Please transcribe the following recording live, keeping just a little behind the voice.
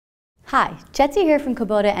Hi, Jetty here from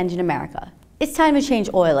Kubota Engine America. It's time to change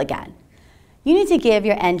oil again. You need to give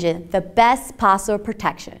your engine the best possible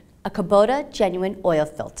protection, a Kubota genuine oil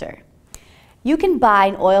filter. You can buy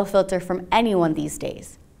an oil filter from anyone these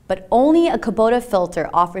days, but only a Kubota filter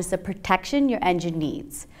offers the protection your engine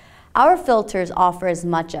needs. Our filters offer as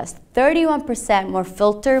much as 31% more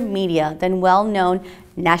filter media than well-known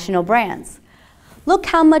national brands. Look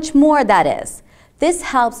how much more that is. This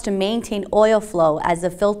helps to maintain oil flow as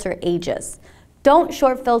the filter ages. Don't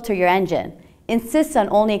short filter your engine. Insist on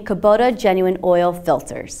only Kubota genuine oil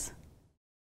filters.